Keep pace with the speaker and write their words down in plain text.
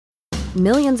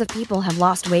Millions of people have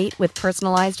lost weight with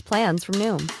personalized plans from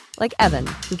Noom. Like Evan,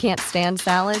 who can't stand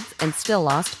salads and still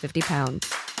lost 50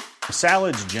 pounds.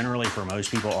 Salads generally for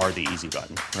most people are the easy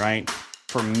button, right?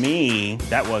 For me,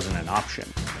 that wasn't an option.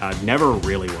 I never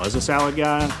really was a salad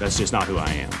guy. That's just not who I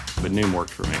am. But Noom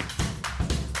worked for me.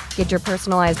 Get your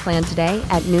personalized plan today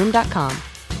at Noom.com.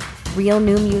 Real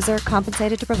Noom user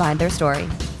compensated to provide their story.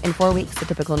 In 4 weeks, the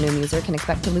typical Noom user can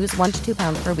expect to lose 1 to 2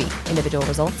 pounds per week. Individual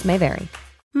results may vary.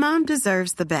 Mom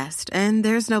deserves the best, and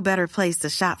there's no better place to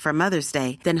shop for Mother's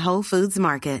Day than Whole Foods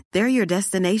Market. They're your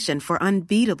destination for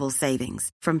unbeatable savings,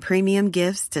 from premium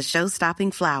gifts to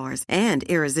show-stopping flowers and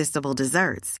irresistible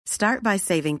desserts. Start by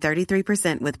saving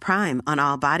 33% with Prime on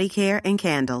all body care and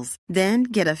candles. Then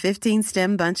get a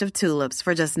 15-stem bunch of tulips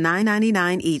for just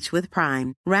 $9.99 each with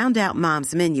Prime. Round out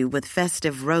Mom's menu with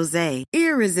festive rosé,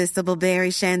 irresistible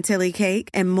berry chantilly cake,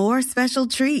 and more special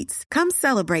treats. Come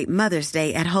celebrate Mother's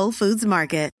Day at Whole Foods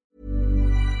Market.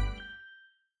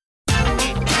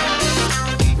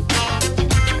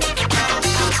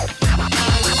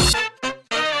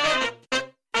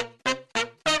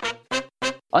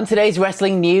 On today's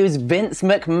wrestling news, Vince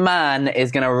McMahon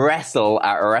is going to wrestle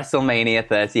at WrestleMania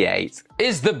 38.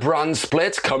 Is the brand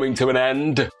split coming to an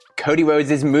end? Cody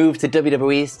Rhodes' move to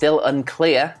WWE is still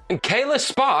unclear. And Kayla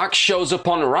Sparks shows up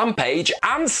on Rampage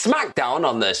and SmackDown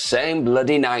on the same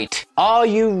bloody night. Are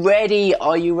you ready?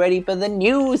 Are you ready for the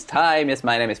news time? Yes,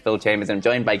 my name is Phil Chambers. I'm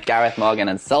joined by Gareth Morgan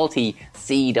and Salty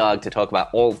Sea Dog to talk about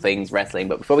all things wrestling.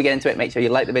 But before we get into it, make sure you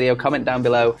like the video, comment down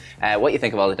below what you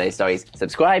think of all today's stories,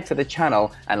 subscribe to the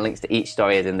channel, and links to each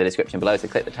story is in the description below, so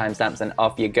click the timestamps and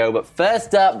off you go. But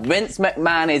first up, Vince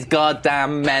McMahon is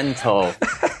goddamn mental.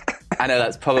 I know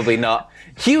that's probably not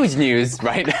huge news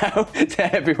right now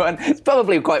to everyone. It's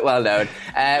probably quite well known.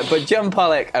 But John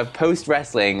Pollock of Post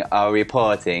Wrestling are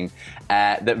reporting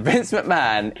that Vince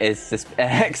McMahon is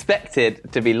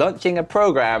expected to be launching a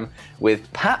program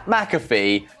with Pat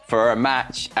McAfee for a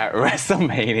match at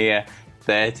WrestleMania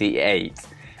 38.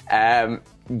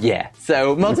 Yeah,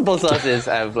 so multiple sources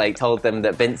have told them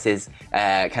that Vince is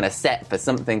kind of set for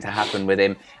something to happen with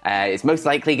him. It's most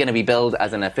likely going to be billed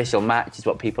as an official match, is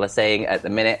what people are saying at the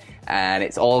minute, and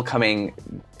it's all coming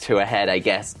to a head, I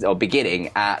guess, or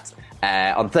beginning at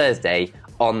on Thursday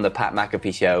on the Pat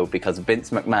McAfee show, because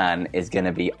Vince McMahon is going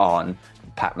to be on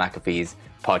Pat McAfee's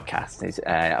podcast,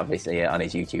 obviously on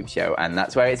his YouTube show, and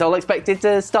that's where it's all expected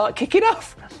to start kicking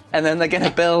off. And then they're going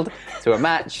to build to a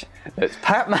match that's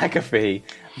Pat McAfee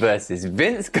versus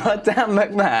Vince goddamn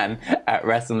McMahon at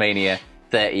WrestleMania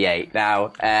 38. Now,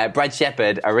 Brad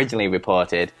Shepard originally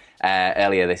reported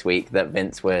earlier this week that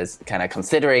Vince was kind of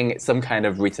considering some kind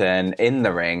of return in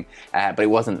the ring, but it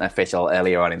wasn't official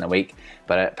earlier on in the week.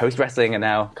 But Post Wrestling are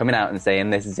now coming out and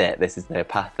saying this is it, this is the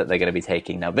path that they're going to be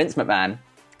taking. Now, Vince McMahon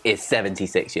is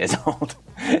 76 years old.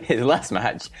 His last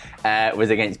match was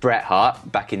against Bret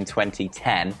Hart back in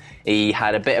 2010. He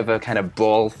had a bit of a kind of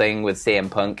brawl thing with CM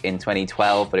Punk in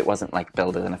 2012, but it wasn't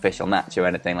billed as an official match or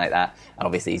anything like that.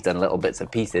 Obviously, he's done little bits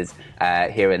and pieces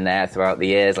here and there throughout the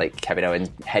years, like Kevin Owens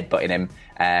headbutting him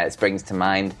springs to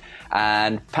mind.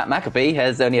 And Pat McAfee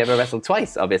has only ever wrestled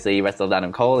twice. Obviously, he wrestled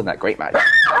Adam Cole in that great match.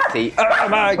 Oh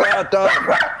my God, dog!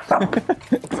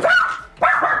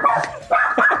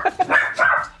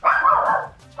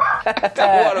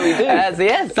 What do we do? So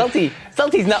yeah,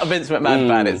 Salty's not a Vince McMahon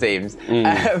fan, it seems.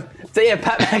 So yeah,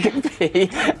 Pat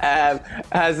McAfee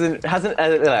hasn't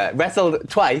wrestled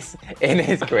twice in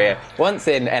his career. Once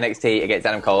in NXT against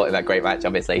Adam Cole in that great match,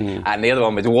 obviously, and the other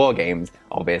one was War Games,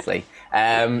 obviously.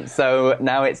 So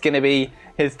now it's going to be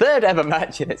his third ever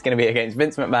match, and it's going to be against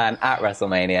Vince McMahon at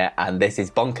WrestleMania, and this is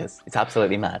bonkers. It's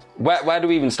absolutely mad. Where do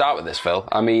we even start with this, Phil?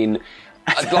 I mean,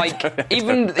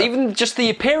 even just the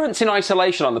appearance in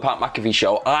isolation on the Pat McAfee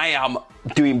show, I am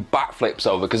doing backflips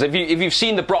over, because if you've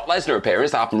seen the Brock Lesnar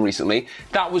appearance that happened recently,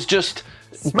 that was just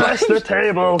smash the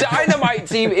table,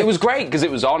 dynamite. It was great because it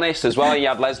was honest as well. You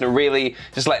had Lesnar really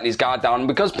just letting his guard down, and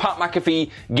because Pat McAfee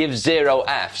gives 0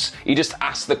 Fs, he just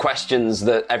asks the questions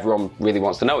that everyone really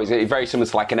wants to know. He's very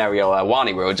similar to an Ariel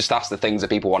Helwani, where he just asks the things that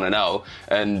people want to know,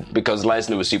 and because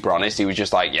Lesnar was super honest, he was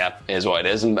just like, yeah, here's what it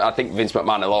is. And I think Vince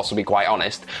McMahon will also be quite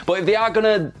honest, but if they are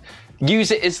gonna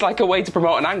use it as a way to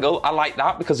promote an angle, I like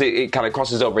that, because it kind of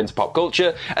crosses over into pop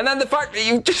culture. And then the fact that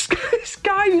you just got this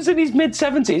guy who's in his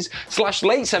mid-70s /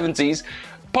 late 70s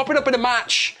popping up in a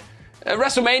match at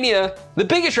WrestleMania, the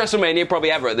biggest WrestleMania probably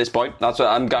ever at this point. That's what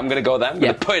I'm going to go there. I'm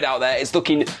going to put it out there. It's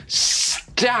looking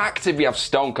stacked if you have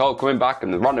Stone Cold coming back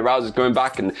and Ronda Rousey's coming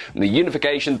back and the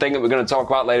unification thing that we're going to talk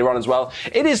about later on as well.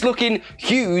 It is looking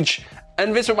huge.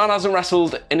 And Vince McMahon hasn't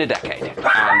wrestled in a decade.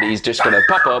 And he's just going to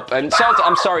pop up. And Salty,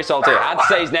 I'm sorry, Salty. I had to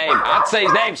say his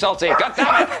name. Salty. God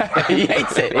damn it. He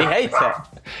hates it.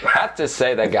 Had to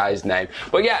say that guy's name.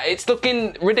 But yeah, it's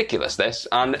looking ridiculous, this.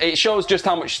 And it shows just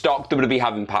how much stock WWE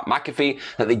have in Pat McAfee,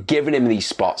 that they're giving him these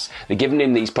spots. They're giving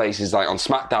him these places, like on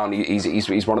SmackDown.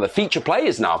 He's one of the feature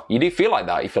players now. You do feel like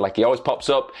that. You feel like he always pops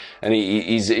up and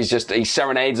he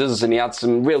serenades us, and he adds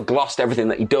some real gloss to everything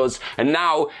that he does. And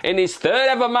now, in his third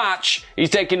ever match, he's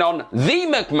taking on the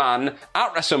McMahon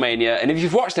at WrestleMania. And if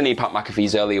you've watched any Pat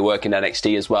McAfee's earlier work in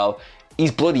NXT as well,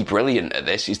 he's bloody brilliant at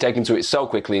this. He's taken to it so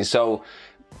quickly and so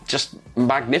just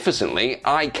magnificently.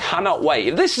 I cannot wait.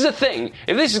 If this is a thing,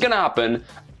 if this is going to happen,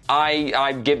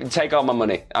 take all my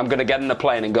money. I'm going to get in a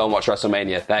plane and go and watch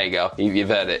WrestleMania. There you go. You've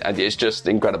heard it. It's just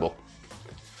incredible.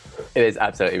 It is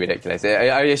absolutely ridiculous.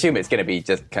 I assume it's going to be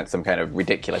just some kind of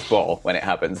ridiculous brawl when it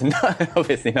happens.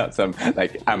 Obviously not some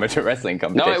like amateur wrestling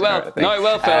competition. No, it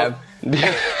will, Phil.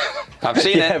 I've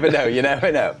seen it. You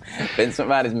never know. Vince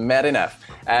McMahon is mad enough.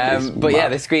 But yeah,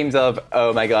 this screams of,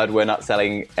 oh my God, we're not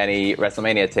selling any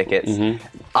WrestleMania tickets. Mm-hmm.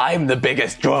 I'm the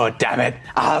biggest draw, damn it.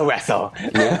 I'll wrestle.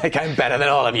 Yeah. Like I'm better than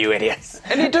all of you idiots.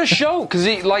 And it does show, because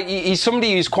he's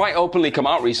somebody who's quite openly come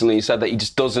out recently. He said that he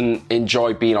just doesn't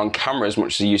enjoy being on camera as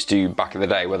much as he used to back in the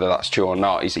day, whether that's true or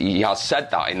not. He has said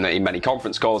that in many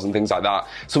conference calls and things like that.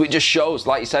 So it just shows,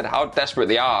 like you said, how desperate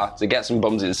they are to get some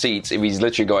bums in seats if he's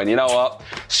literally going, you know what,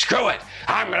 screw it,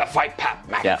 I'm going to fight Pat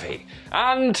McAfee.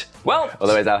 Yeah. And, well...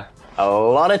 Although it's a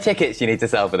lot of tickets you need to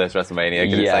sell for this WrestleMania,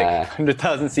 because it's like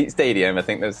 100,000 seat stadium. I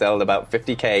think they've sold about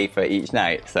 50k for each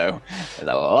night, so there's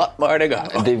a lot more to go.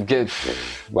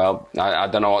 Well, I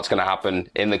don't know what's going to happen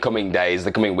in the coming days,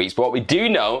 the coming weeks, but what we do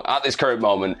know at this current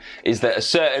moment is that a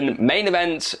certain main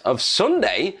event of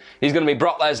Sunday is going to be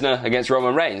Brock Lesnar against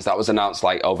Roman Reigns. That was announced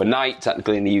like overnight,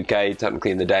 technically in the UK,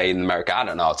 technically in the day in America. I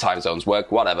don't know how time zones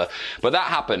work, whatever. But that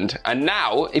happened, and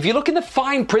now, if you look in the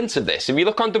fine print of this, if you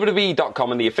look on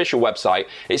WWE.com and the official website,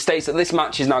 it states that this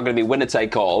match is now going to be winner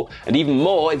take all, and even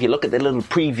more if you look at the little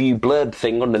preview blurb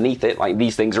thing underneath it, like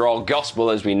these things are all gospel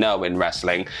as we know in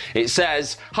wrestling. It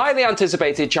says, highly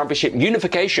anticipated championship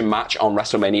unification match on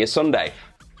WrestleMania Sunday.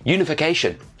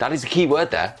 Unification. That is the key word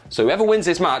there. So whoever wins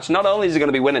this match, not only is it going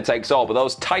to be winner takes all, but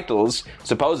those titles,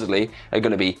 supposedly, are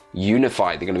going to be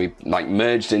unified. They're going to be, like,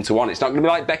 merged into one. It's not going to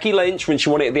be like Becky Lynch when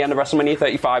she won it at the end of WrestleMania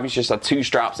 35. She just had two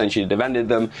straps and she defended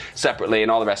them separately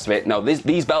and all the rest of it. No,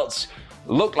 these belts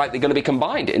look like they're going to be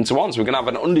combined into one. So we're going to have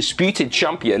an undisputed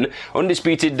champion,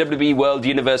 undisputed WWE World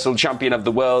Universal Champion of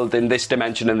the world in this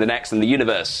dimension and the next in the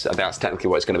universe. I think that's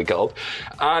technically what it's going to be called.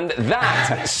 And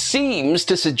that seems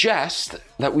to suggest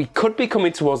that we could be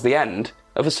coming towards the end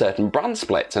of a certain brand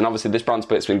split. And obviously this brand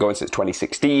split's been going since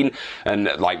 2016, and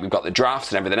like we've got the drafts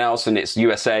and everything else, and it's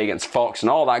USA against Fox and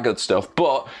all that good stuff.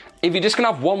 But if you're just going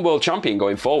to have one world champion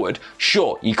going forward,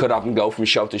 sure, you could have them go from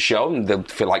show to show, and they'll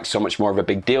feel like so much more of a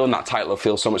big deal, and that title will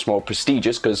feel so much more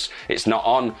prestigious because it's not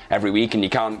on every week, and you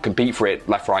can't compete for it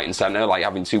left, right, and centre, like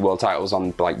having two world titles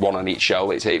on, like, one on each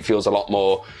show. It feels a lot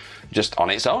more just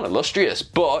on its own, illustrious.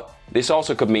 But this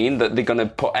also could mean that they're going to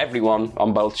put everyone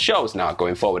on both shows now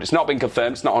going forward. It's not been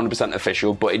confirmed, it's not 100%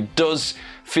 official, but it does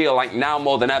feel like now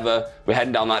more than ever we're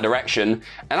heading down that direction.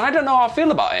 And I don't know how I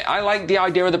feel about it. I like the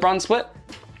idea of the brand split.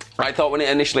 I thought when it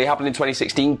initially happened in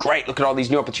 2016, great, look at all these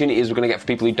new opportunities we're going to get for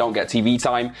people who don't get TV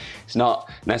time. It's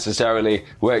not necessarily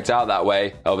worked out that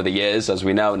way over the years, as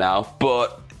we know now.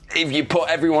 But if you put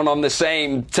everyone on the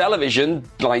same television,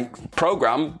 like,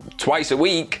 program twice a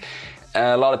week,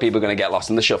 a lot of people are going to get lost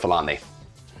in the shuffle, aren't they?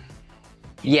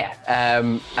 Yeah,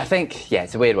 I think,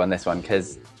 it's a weird one, this one,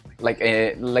 because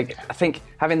I think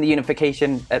having the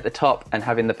unification at the top and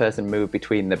having the person move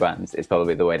between the brands is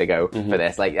probably the way to go for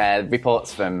this.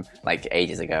 Reports from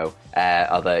ages ago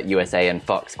are that USA and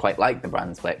Fox quite like the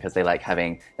brand split because they like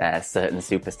having certain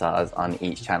superstars on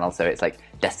each channel. So it's like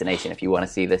destination. If you want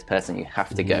to see this person, you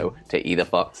have to go to either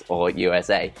Fox or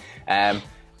USA.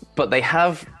 But they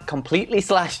have completely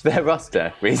slashed their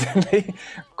roster recently,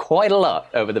 quite a lot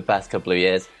over the past couple of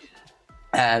years.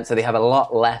 So they have a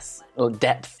lot less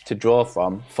depth to draw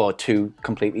from for two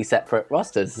completely separate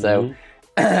rosters. So,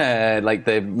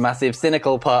 the massive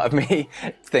cynical part of me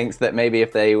thinks that maybe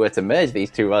if they were to merge these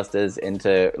two rosters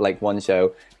into, one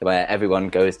show where everyone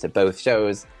goes to both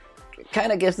shows, it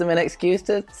kind of gives them an excuse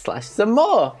to slash some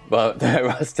more about their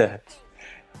roster.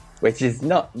 which is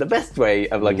not the best way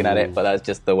of looking at it, but that's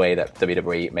just the way that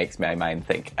WWE makes my mind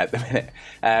think at the minute.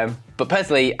 But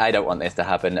personally, I don't want this to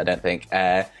happen, I don't think.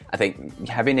 I think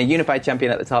having a unified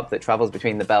champion at the top that travels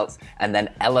between the belts and then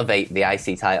elevate the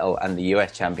IC title and the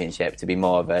US Championship to be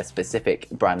more of a specific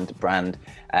brand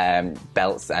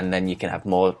belts, and then you can have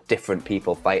more different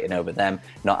people fighting over them,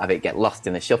 not have it get lost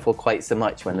in the shuffle quite so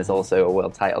much when there's also a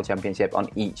world title championship on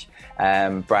each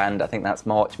brand. I think that's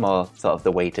much more sort of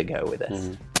the way to go with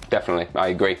this. Definitely, I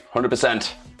agree,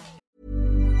 100%.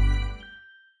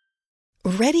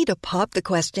 Ready to pop the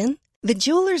question? The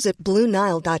jewelers at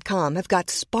BlueNile.com have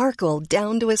got sparkle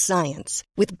down to a science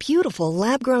with beautiful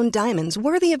lab-grown diamonds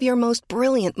worthy of your most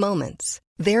brilliant moments.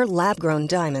 Their lab-grown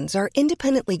diamonds are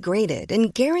independently graded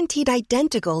and guaranteed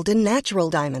identical to natural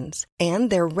diamonds,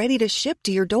 and they're ready to ship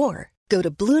to your door. Go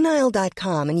to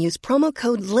BlueNile.com and use promo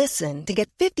code LISTEN to get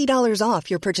 $50 off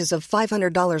your purchase of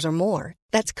 $500 or more.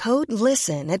 That's code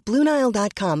LISTEN at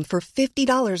BlueNile.com for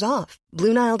 $50 off.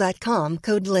 BlueNile.com,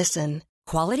 code LISTEN.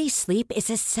 Quality sleep is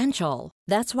essential.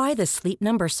 That's why the Sleep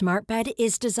Number Smart Bed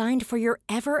is designed for your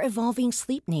ever-evolving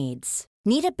sleep needs.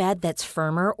 Need a bed that's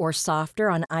firmer or softer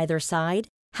on either side?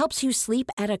 Helps you sleep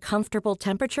at a comfortable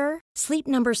temperature? Sleep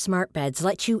Number Smart Beds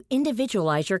let you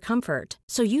individualize your comfort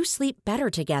so you sleep better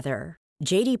together.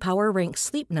 J.D. Power ranks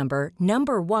Sleep Number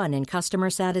number 1 in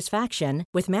customer satisfaction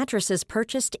with mattresses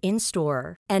purchased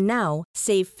in-store. And now,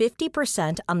 save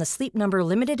 50% on the Sleep Number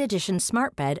Limited Edition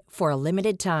Smart Bed for a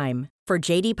limited time. For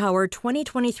J.D. Power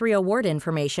 2023 award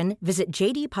information, visit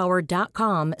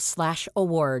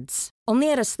jdpower.com/awards.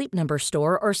 Only at a Sleep Number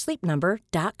store or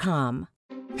sleepnumber.com.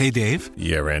 Hey, Dave.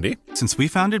 Yeah, Randy? Since we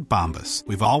founded Bombas,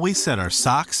 we've always said our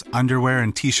socks, underwear,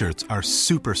 and T-shirts are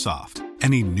super soft.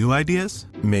 Any new ideas?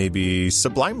 Maybe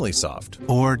sublimely soft.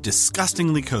 Or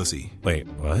disgustingly cozy. Wait,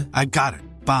 what? I got it.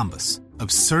 Bombas.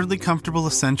 Absurdly comfortable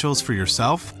essentials for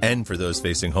yourself And for those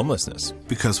facing homelessness.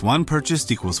 because one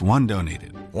purchased equals one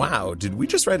donated. Wow, did we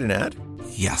just write an ad?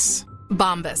 Yes.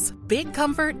 Bombas. Big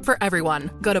comfort for everyone.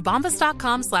 Go to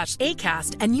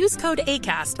bombas.com/ACAST and use code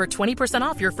ACAST for 20%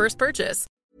 off your first purchase.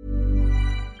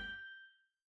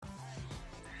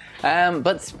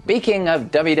 But speaking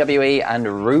of WWE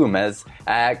and rumours,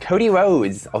 Cody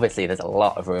Rhodes, obviously there's a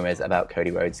lot of rumours about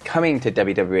Cody Rhodes coming to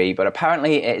WWE, but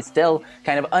apparently it's still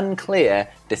kind of unclear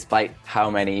despite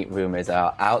how many rumours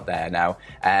are out there now.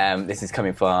 This is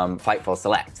coming from Fightful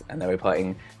Select, and they're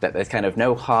reporting that there's kind of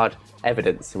no hard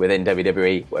evidence within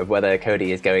WWE of whether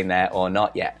Cody is going there or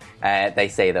not yet. They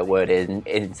say that word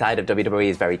inside of WWE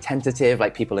is very tentative,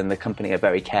 like people in the company are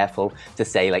very careful to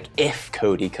say like if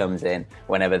Cody comes in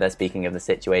whenever they're speaking of the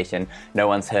situation. No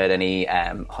one's heard any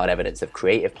hard evidence of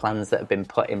creative plans that have been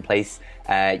put in place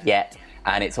yet,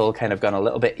 and it's all kind of gone a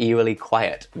little bit eerily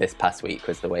quiet this past week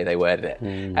was the way they worded it.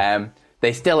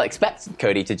 They still expect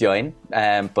Cody to join,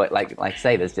 but like I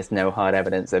say, there's just no hard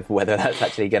evidence of whether that's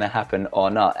actually going to happen or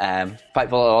not.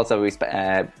 Fightful are also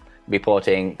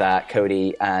reporting that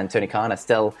Cody and Tony Khan are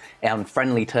still on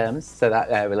friendly terms, so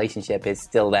that relationship is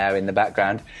still there in the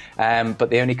background. But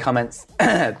the only comments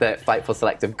that Fightful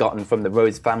Select have gotten from the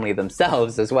Rhodes family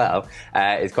themselves as well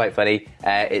is quite funny.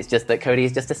 It's just that Cody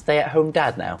is just a stay-at-home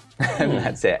dad now, and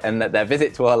that's it. And that their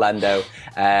visit to Orlando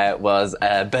was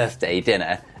a birthday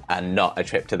dinner and not a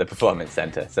trip to the Performance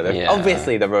Center. So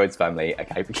obviously the Rhodes family are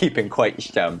kind of keeping quite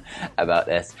stum about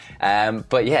this.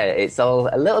 But yeah, it's all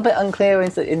a little bit unclear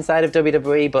inside of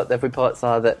WWE, but the reports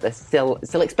are that they still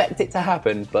expect it to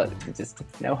happen, but just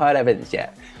no hard evidence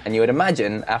yet. And you would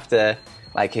imagine after,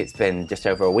 like, it's been just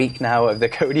over a week now of the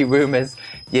Cody rumors,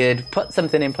 you'd put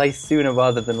something in place sooner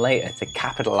rather than later to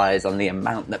capitalize on the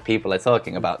amount that people are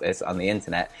talking about this on the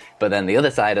internet. But then the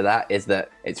other side of that is that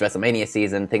it's WrestleMania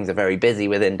season. Things are very busy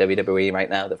within WWE right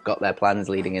now. They've got their plans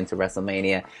leading into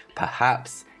WrestleMania.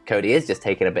 Perhaps Cody is just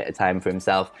taking a bit of time for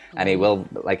himself, and he will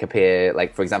appear,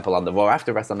 for example, on the Raw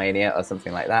after WrestleMania or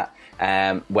something like that,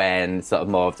 when sort of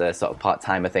more of the sort of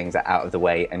part-timer things are out of the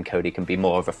way, and Cody can be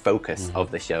more of a focus of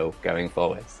the show going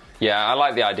forwards. Yeah, I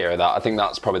like the idea of that. I think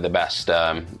that's probably the best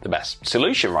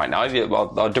solution right now.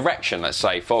 Or direction, let's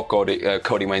say, for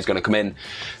Cody Wayne's going to come in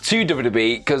to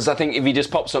WWE, because I think if he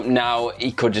just pops up now,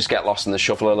 he could just get lost in the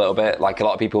shuffle a little bit. Like a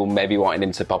lot of people maybe wanted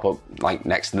him to pop up like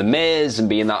next to The Miz and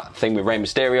be in that thing with Rey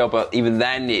Mysterio, but even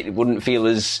then it wouldn't feel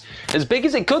as big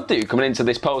as it could do coming into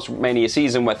this post-Mania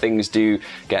season where things do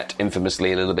get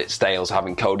infamously a little bit stale. So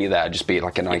having Cody there just be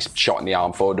like a nice shot in the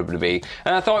arm for WWE.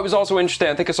 And I thought it was also interesting,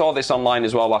 I think I saw this online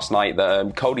as well last night,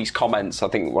 that Cody's comments, I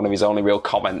think one of his only real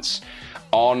comments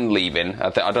on leaving. I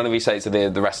don't know if he said it to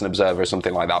the Wrestling Observer or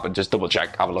something like that, but just double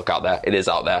check, have a look out there. It is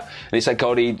out there. And he said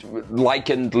Cody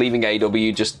likened leaving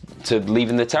AEW just to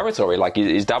leaving the territory, like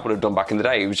his dad would have done back in the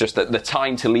day. It was just the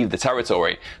time to leave the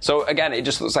territory. So again, it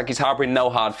just looks like he's harboring no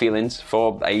hard feelings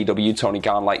for AEW. Tony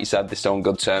Khan, like you said, they're still on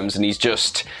good terms, and he's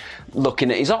just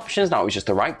looking at his options now. It was just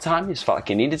the right time. He just felt like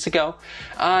he needed to go.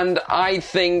 And I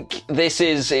think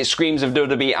it screams of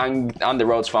WWE and the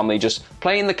Rhodes family just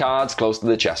playing the cards close to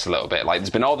the chest a little bit. Like, there's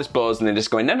been all this buzz, and they're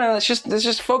just going, no, let's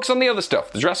just focus on the other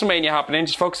stuff. There's WrestleMania happening,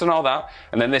 just focus on all that.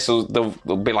 And then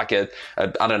there'll be like a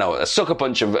sucker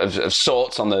punch of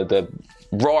sorts on the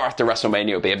Raw after WrestleMania.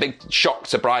 It'll be a big shock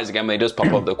surprise again when he does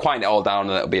pop up. They'll quiet it all down,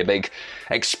 and it'll be a big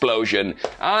explosion.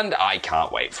 And I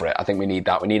can't wait for it. I think we need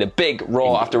that. We need a big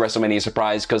Raw after WrestleMania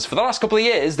surprise, because for the last couple of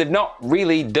years, they've not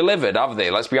really delivered, have they?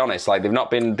 Let's be honest. Like, they've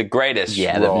not been the greatest.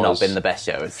 Yeah, Raws. they've not been the best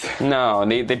shows. No, and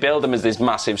they build them as this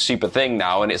massive super thing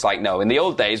now, and it's like, no, in the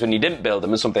old days when you didn't build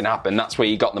them and something happened, that's where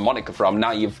you got the moniker from.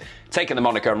 Now you've taken the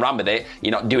moniker and ran with it,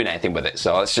 you're not doing anything with it.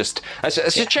 So let's just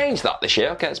change that this year.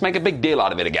 Okay, let's make a big deal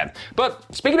out of it again. But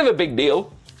speaking of a big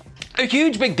deal, a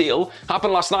huge big deal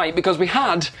happened last night, because we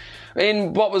had,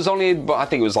 in what was only, I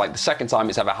think it was like the second time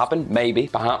it's ever happened, maybe,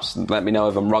 perhaps, let me know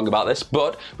if I'm wrong about this,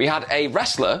 but we had a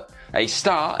wrestler, a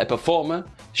star, a performer,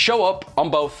 show up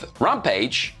on both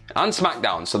Rampage and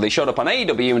SmackDown. So they showed up on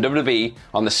AEW and WWE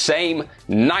on the same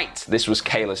night. This was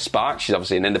Kayla Sparks. She's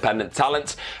obviously an independent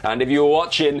talent. And if you were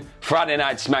watching Friday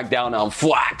Night SmackDown on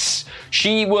Fox,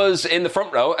 she was in the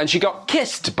front row and she got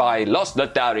kissed by Los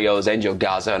Notarios, Angel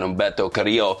Garza and Humberto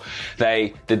Carrillo.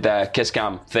 They did their kiss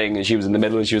cam thing, and she was in the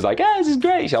middle, and she was like, this is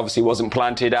great. She obviously wasn't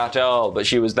planted at all, but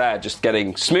she was there just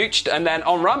getting smooched. And then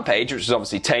on Rampage, which was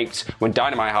obviously taped when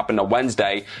Dynamite happened on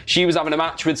Wednesday, she was having a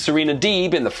match with Serena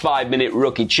Deeb in the 5-minute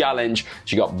rookie challenge.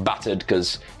 She got battered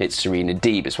because it's Serena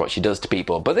Deeb. It's what she does to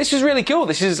people. But this is really cool.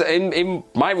 This is, in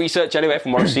my research anyway,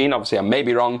 from what I've seen, obviously I may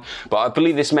be wrong, but I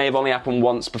believe this may have only happened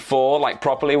once before, like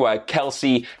properly, where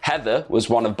Kelsey Heather was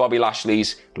one of Bobby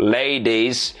Lashley's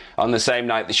ladies on the same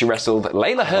night that she wrestled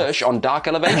Layla Hirsch on Dark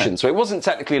Elevation. So it wasn't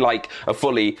technically like a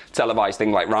fully televised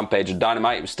thing like Rampage or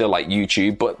Dynamite. It was still like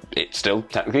YouTube, but it still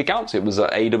technically counts. It was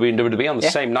AEW and WWE on the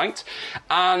same night.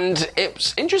 And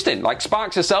it's interesting. Like,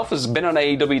 Sparks herself has been on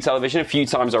AEW television a few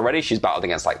times already. She's battled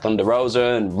against like Thunder Rosa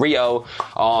and Rio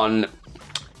on,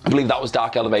 I believe that was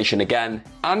Dark Elevation again.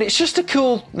 And it's just a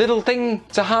cool little thing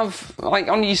to have, like,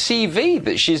 on your CV,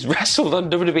 that she's wrestled on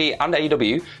WWE and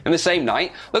AEW in the same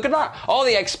night. Look at that. All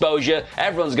the exposure.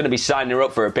 Everyone's going to be signing her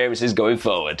up for appearances going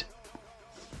forward.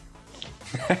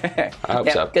 I hope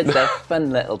so. Good stuff.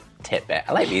 Fun little tidbit.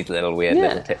 I like these little weird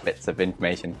little tidbits of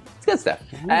information. It's good stuff.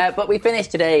 But we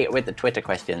finished today with the Twitter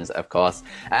questions, of course.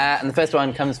 And the first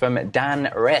one comes from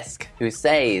Dan Risk, who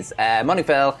says, Morning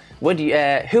Phil,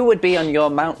 who would be on your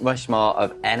Mount Rushmore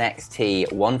of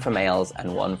NXT, one for males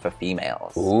and one for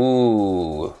females?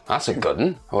 Ooh, that's a good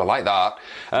one. Oh, I like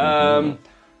that.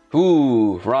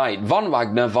 Ooh, right. Von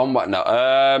Wagner.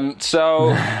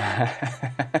 So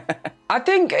I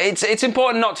think it's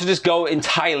important not to just go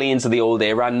entirely into the old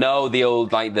era. I know the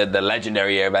old, like the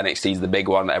legendary era of NXT is the big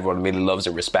one that everyone really loves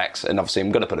and respects. And obviously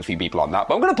I'm going to put a few people on that.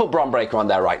 But I'm going to put Bron Breakker on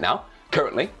there right now,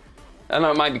 currently. And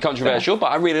that might be controversial, but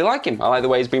I really like him. I like the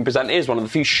way he's been presented. He's one of the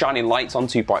few shining lights on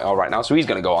 2.0 right now, so he's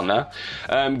going to go on there.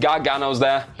 Gargano's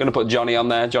there. Going to put Johnny on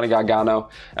there, Johnny Gargano.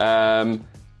 And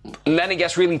then it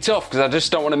gets really tough, because I just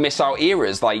don't want to miss out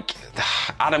eras. Like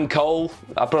Adam Cole,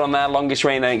 I put on there, longest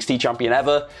reigning NXT champion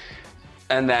ever.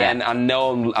 And then I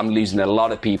know I'm losing a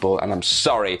lot of people, and I'm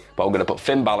sorry, but I'm going to put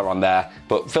Finn Balor on there.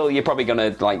 But Phil, you're probably going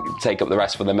to like take up the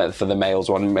rest for the males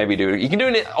one. Maybe you can do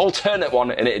an alternate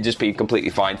one, and it'd just be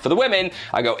completely fine. For the women,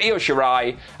 I go Io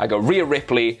Shirai, I go Rhea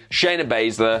Ripley, Shayna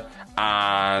Baszler,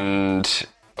 and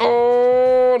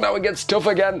now it gets tough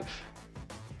again.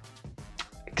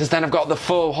 Because then I've got the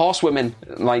 4 horsewomen.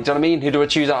 Like, do you know what I mean? Who do I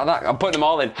choose out of that? I'm putting them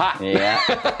all in. Ha! Yeah.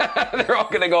 They're all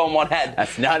going to go on one head.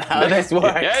 That's not how this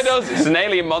works. Yeah, it does. It's an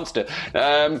alien monster.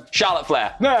 Charlotte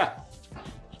Flair. Nah.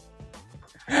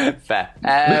 Fair.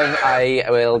 I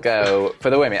will go for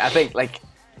the women. I think,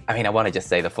 I want to just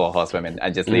say the 4 horsewomen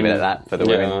and just leave it at that for the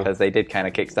women, because they did kind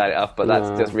of kickstart it off, but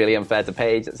that's just really unfair to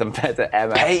Paige. It's unfair to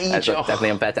Emma. It's definitely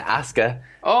unfair to Asuka.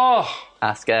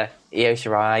 Asuka, Io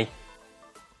Shirai.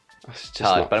 It's just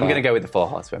hard, but I'm going to go with the 4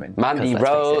 horsewomen. Mandy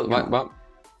Rose.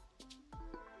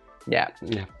 Yeah,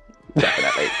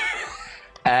 definitely.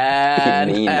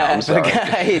 And for the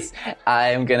guys,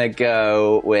 I'm going to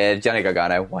go with Johnny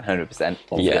Gargano, 100%,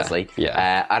 obviously.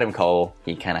 Yeah. Adam Cole,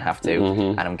 you kind of have to.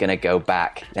 And I'm going to go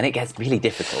back. Then it gets really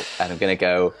difficult. And I'm going to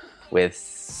go with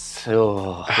who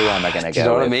am I going to go? Do you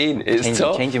know what I with? mean? It's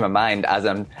tough. Changing my mind as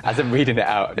I'm reading it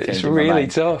out. It's really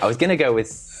tough. I was going to go with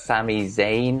Sami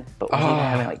Zayn, but was he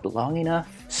there like long enough?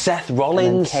 Seth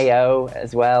Rollins, and KO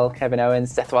as well. Kevin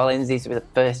Owens, Seth Rollins. He's the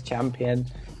first champion.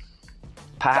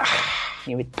 Pac.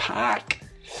 Pac.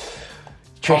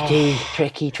 Tricky.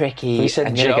 We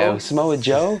said Joe. Samoa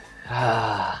Joe.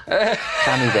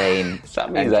 Sami Zayn.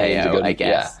 Sami and Zayn's KO, good. I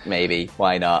guess. Maybe.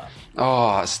 Why not?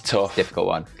 Oh, it's tough. Difficult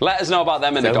one. Let us know about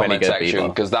them in the comment section,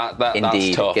 because that's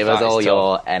tough. Give us all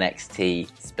your NXT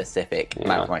specific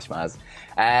Mount Rushmores.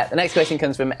 The next question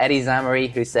comes from Eddie Zamari,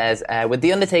 who says, with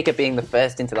The Undertaker being the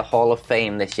first into the Hall of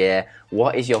Fame this year,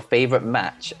 what is your favourite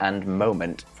match and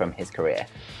moment from his career?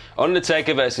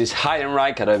 Undertaker versus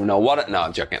Heidenreich. I don't even know what it... No,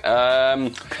 I'm joking.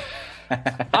 I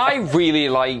really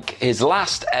like his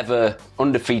last ever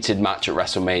undefeated match at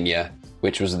WrestleMania,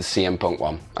 which was the CM Punk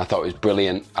one. I thought it was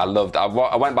brilliant. I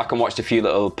went back and watched a few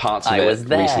little parts of it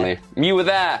recently. You were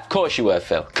there. Of course you were,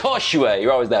 Phil. Of course you were.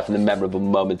 You're always there for the memorable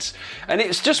moments. And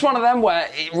it's just one of them where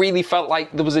it really felt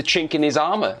like there was a chink in his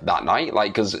armour that night.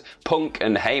 Like, because Punk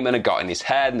and Heyman had got in his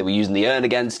head and they were using the urn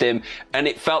against him. And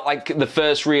it felt like the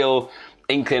first real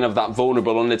inkling of that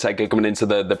vulnerable Undertaker coming into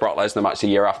the Brock Lesnar match the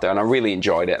year after, and I really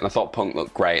enjoyed it. And I thought Punk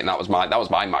looked great, and that was my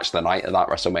match of the night at that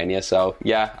WrestleMania. So,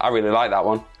 yeah, I really like that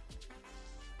one.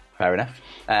 Fair enough.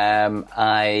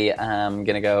 I am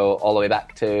going to go all the way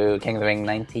back to King of the Ring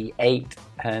 98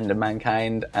 and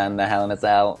Mankind and the Hell in a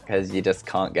Cell, because you just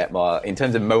can't get more, in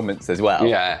terms of moments as well,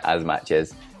 as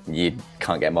matches, you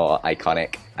can't get more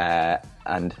iconic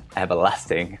and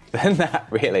everlasting than that,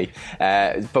 really.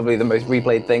 It's probably the most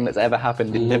replayed thing that's ever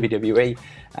happened in WWE,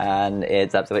 and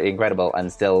it's absolutely incredible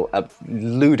and still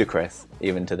ludicrous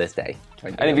even to this day.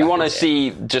 And if you want to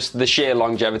see just the sheer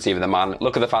longevity of the man,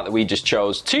 look at the fact that we just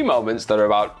chose two moments that are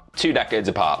about 2 decades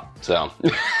apart. So,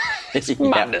 it's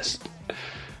madness.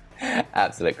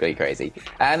 Absolutely crazy.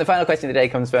 And the final question today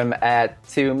comes from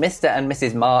to Mr. and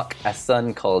Mrs. Mark, a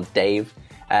son called Dave,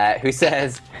 who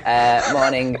says,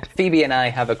 morning, Phoebe and I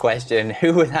have a question.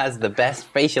 Who has the best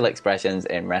facial expressions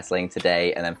in wrestling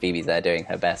today? And then Phoebe's there doing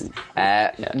her best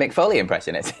Mick Foley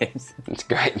impression, it seems. It's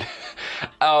great.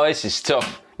 Oh, this is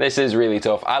tough. This is really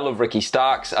tough. I love Ricky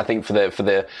Starks. I think for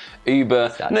the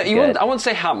uber... I won't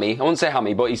say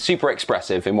hammy, but he's super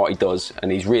expressive in what he does,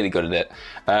 and he's really good at it.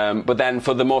 But then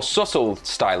for the more subtle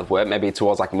style of work, maybe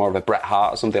towards like more of a Bret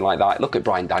Hart or something like that, look at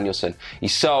Bryan Danielson.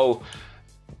 He's so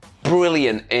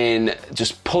brilliant in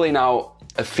just pulling out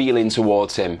a feeling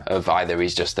towards him of either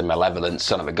he's just a malevolent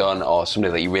son of a gun or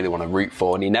somebody that you really want to root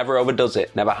for, and he never overdoes it,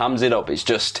 never hams it up. It's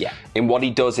just in what he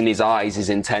does in his eyes,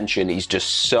 his intention, he's just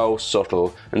so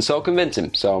subtle and so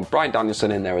convincing. So Bryan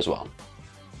Danielson in there as well.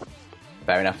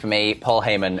 Fair enough for me. Paul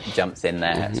Heyman jumps in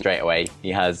there straight away.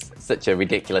 He has such a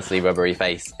ridiculously rubbery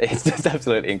face. It's just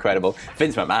absolutely incredible.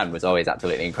 Vince McMahon was always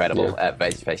absolutely incredible at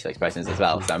facial expressions as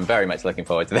well. So I'm very much looking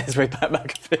forward to this with Pat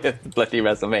McAfee at the bloody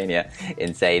WrestleMania.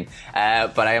 Insane.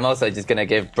 But I am also just going to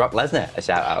give Brock Lesnar a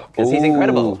shout out because he's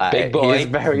incredible. Big boy. He is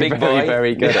very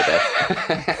good at this.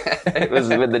 It was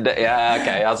with the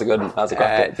okay. That's a good one. That's a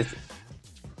good one.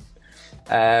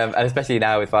 And especially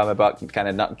now with Farmer Buck kind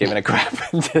of not giving a crap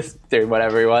and just doing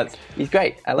whatever he wants. He's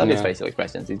great. I love his facial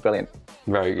expressions. He's brilliant.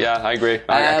 I agree.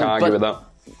 I can't argue with that.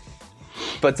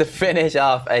 But to finish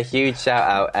off, a huge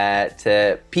shout out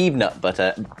to Peanut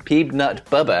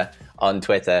Bubba on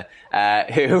Twitter,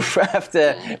 who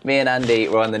after me and Andy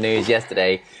were on the news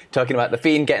yesterday talking about The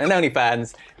Fiend getting an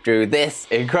OnlyFans, drew this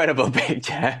incredible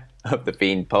picture of The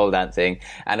Fiend pole dancing,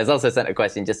 and has also sent a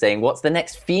question just saying, what's the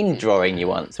next Fiend drawing you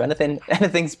want? So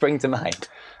anything spring to mind?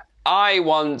 I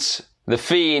want The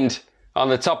Fiend on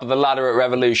the top of the ladder at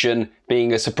Revolution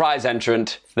being a surprise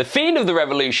entrant, The Fiend of the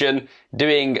Revolution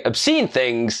doing obscene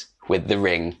things with the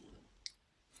ring.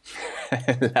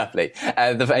 Lovely.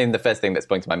 The first thing that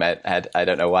sprung to my head, I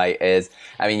don't know why, is,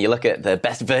 you look at the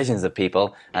best versions of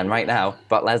people, and right now,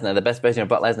 Brock Lesnar, the best version of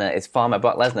Brock Lesnar is Farmer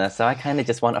Brock Lesnar, so I kind of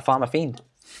just want a Farmer Fiend.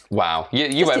 Wow,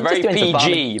 you went very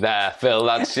PG there, Phil.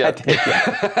 That's I did,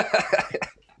 yeah.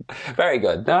 Very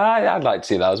good. I'd like to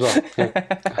see that as well.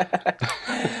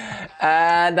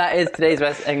 And that is today's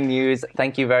wrestling news.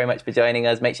 Thank you very much for joining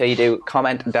us. Make sure you do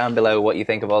comment down below what you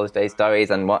think of all of today's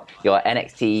stories and what your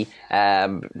NXT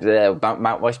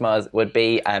Mount Rushmores would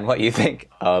be, and what you think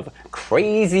of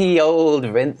crazy old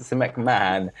Vince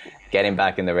McMahon getting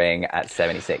back in the ring at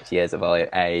 76 years of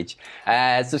age.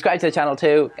 Subscribe to the channel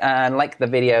too, and like the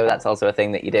video, that's also a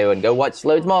thing that you do, and go watch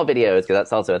loads more videos, because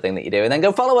that's also a thing that you do, and then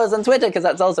go follow us on Twitter, because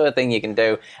that's also a thing you can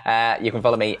do. You can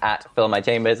follow me at Phil My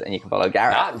Chambers, and you can follow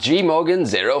Gareth at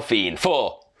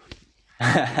GMorgan0Fiend4.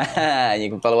 And you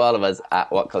can follow all of us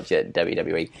at What Culture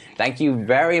WWE. Thank you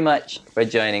very much for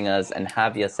joining us, and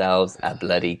have yourselves a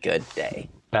bloody good day.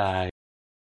 Bye.